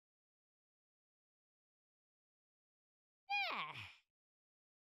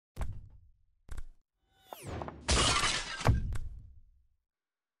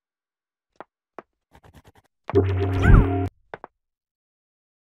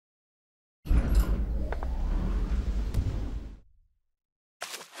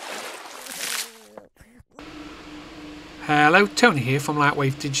Hello, Tony here from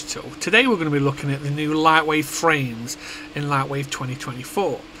Lightwave Digital. Today we're going to be looking at the new Lightwave frames in Lightwave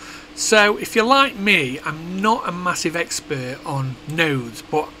 2024. So if you're like me, I'm not a massive expert on nodes,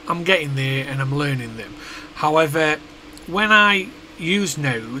 but I'm getting there and I'm learning them. However, when I use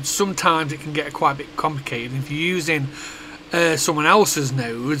nodes, sometimes it can get quite a bit complicated. If you're using someone else's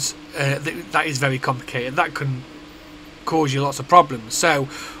nodes, that is very complicated. That can cause you lots of problems. So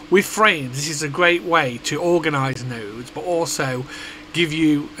with frames, this is a great way to organize nodes, but also give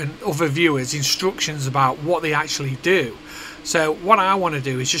you and other viewers instructions about what they actually do. So what I want to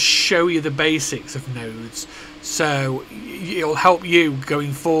do is just show you the basics of nodes, so it'll help you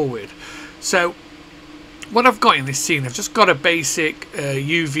going forward. So what I've got in this scene, I've just got a basic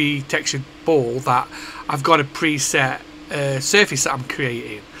UV textured ball that I've got a preset surface that I'm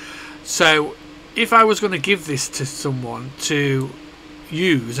creating. So if I was going to give this to someone to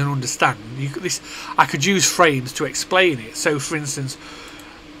use and understand, I could use frames to explain it. So for instance,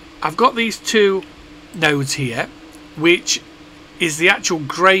 I've got these two nodes here, which is the actual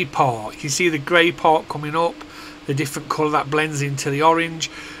grey part. You can see the grey part coming up, the different colour that blends into the orange.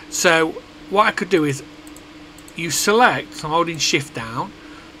 So what I could do is you select, so I'm holding shift down,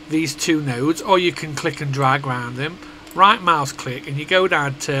 these two nodes, or you can click and drag around them, right mouse click, and you go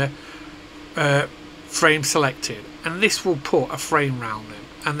down to frame selected, and this will put a frame around them,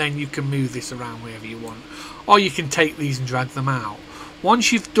 and then you can move this around wherever you want, or you can take these and drag them out.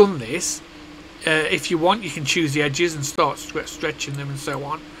 Once you've done this, if you want, you can choose the edges and start stretching them and so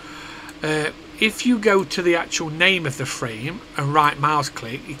on. If you go to the actual name of the frame and right mouse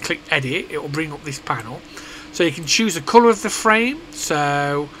click, you click edit, it will bring up this panel, so you can choose the colour of the frame.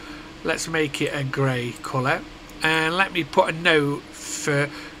 So let's make it a grey colour, and let me put a note for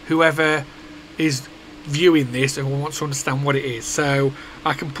whoever is viewing this and wants to understand what it is. So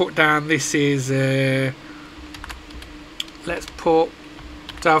I can put down, this is let's put,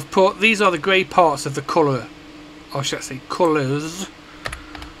 so I've put, these are the grey parts of the colour, or should I say colours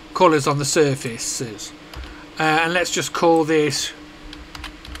on the surfaces, and let's just call this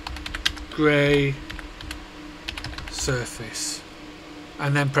grey surface,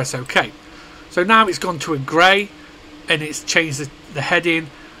 and then press OK. So now it's gone to a grey, and it's changed the heading,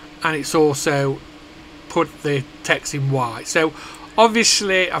 and it's also put the text in white. So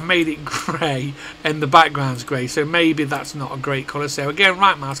obviously I've made it grey and the background's grey, so maybe that's not a great colour. So again,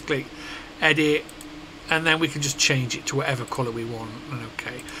 right mouse click, edit, and then we can just change it to whatever colour we want, and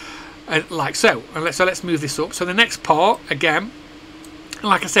OK, and like so. And let's move this up. So the next part, again,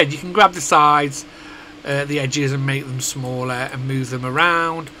 like I said, you can grab the sides, the edges, and make them smaller and move them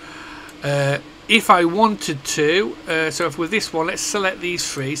around. If I wanted to, so if with this one, let's select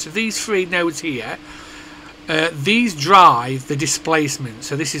these three. So these three nodes here, these drive the displacement.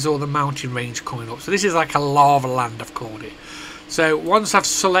 So this is all the mountain range coming up. So this is like a lava land, I've called it. So once I've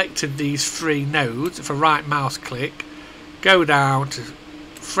selected these three nodes, if I right mouse click, go down to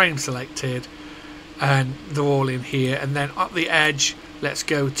frame selected, and they're all in here. And then up the edge, let's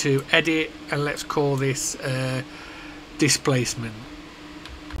go to edit, and let's call this displacement.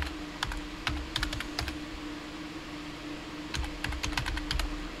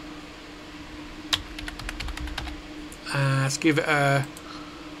 Let's give it a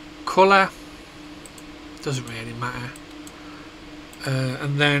colour, doesn't really matter,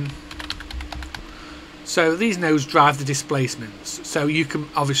 and then so these nodes drive the displacements, so you can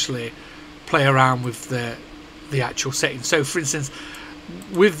obviously play around with the actual settings. So for instance,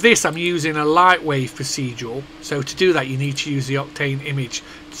 with this I'm using a Lightwave procedural, so to do that you need to use the Octane image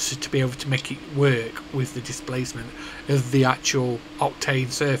to be able to make it work with the displacement of the actual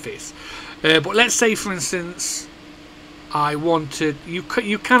Octane surface. But let's say for instance I wanted, you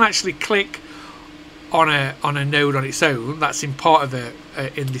can actually click on a node on its own, that's in part of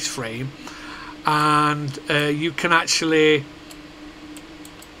in this frame, and you can actually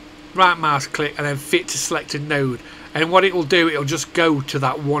right mouse click and then fit to selected node, and what it will do, it'll just go to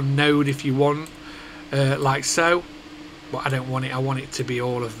that one node if you want, like so. But I don't want it, I want it to be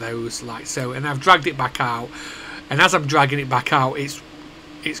all of those, like so. And I've dragged it back out, and as I'm dragging it back out,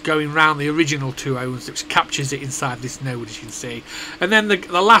 it's going round the original two o's, which captures it inside this node, as you can see. And then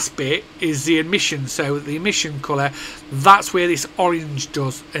the last bit is the emission. So the emission colour, that's where this orange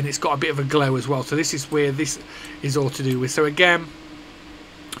does, and it's got a bit of a glow as well. So this is where this is all to do with. So again,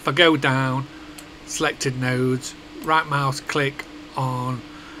 if I go down, selected nodes, right mouse click on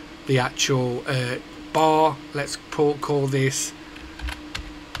the actual bar. Let's call this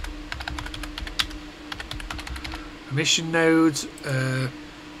emission nodes.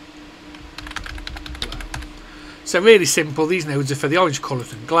 So really simple. These nodes are for the orange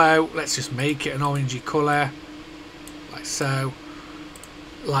colours and glow. Let's just make it an orangey colour, like so,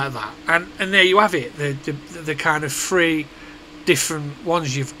 like that. And there you have it. The kind of 3 different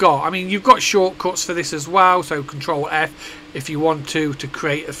ones you've got. I mean, you've got shortcuts for this as well. So Control F if you want to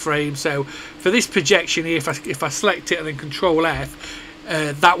create a frame. So for this projection here, if I select it and then Control F,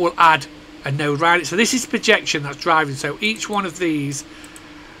 that will add a node around it. So this is projection that's driving. So each one of these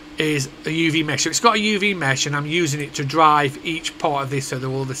is a UV mesh. So it's got a UV mesh and I'm using it to drive each part of this so they're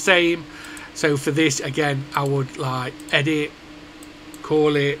all the same. So for this, again, I would like edit,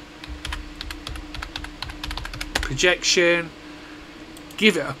 call it projection,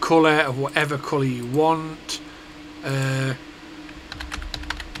 give it a colour of whatever colour you want. I'm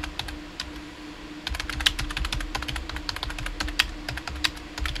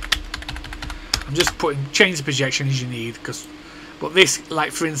just change the projection as you need, but this,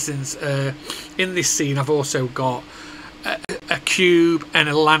 like for instance, in this scene I've also got a cube and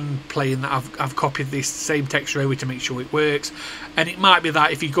a land plane that I've copied this same texture over to make sure it works. And it might be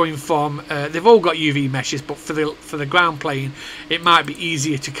that if you're going from they've all got UV meshes, but for the ground plane it might be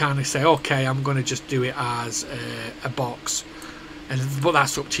easier to kind of say, okay, I'm going to just do it as a box, but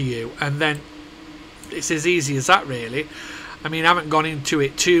that's up to you. And then it's as easy as that, really. I mean, I haven't gone into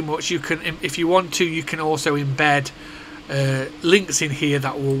it too much. You can, if you want to, you can also embed links in here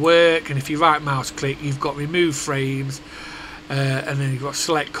that will work. And if you right mouse click, you've got remove frames, and then you've got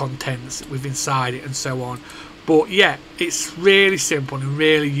select contents with inside it and so on. But yeah, it's really simple and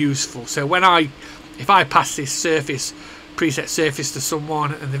really useful. So if I pass this preset surface to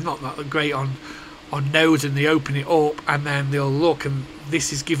someone and they've not that great on nodes, and they open it up and then they'll look, and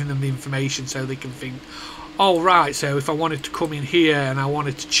this is giving them the information so they can think, oh right, so if I wanted to come in here and I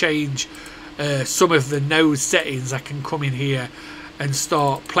wanted to change some of the node settings, I can come in here and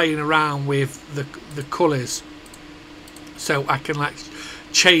start playing around with the colours, so I can like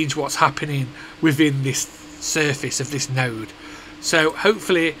change what's happening within this surface of this node. So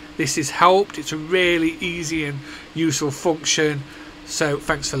hopefully this has helped. It's a really easy and useful function. So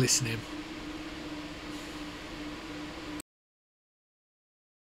thanks for listening.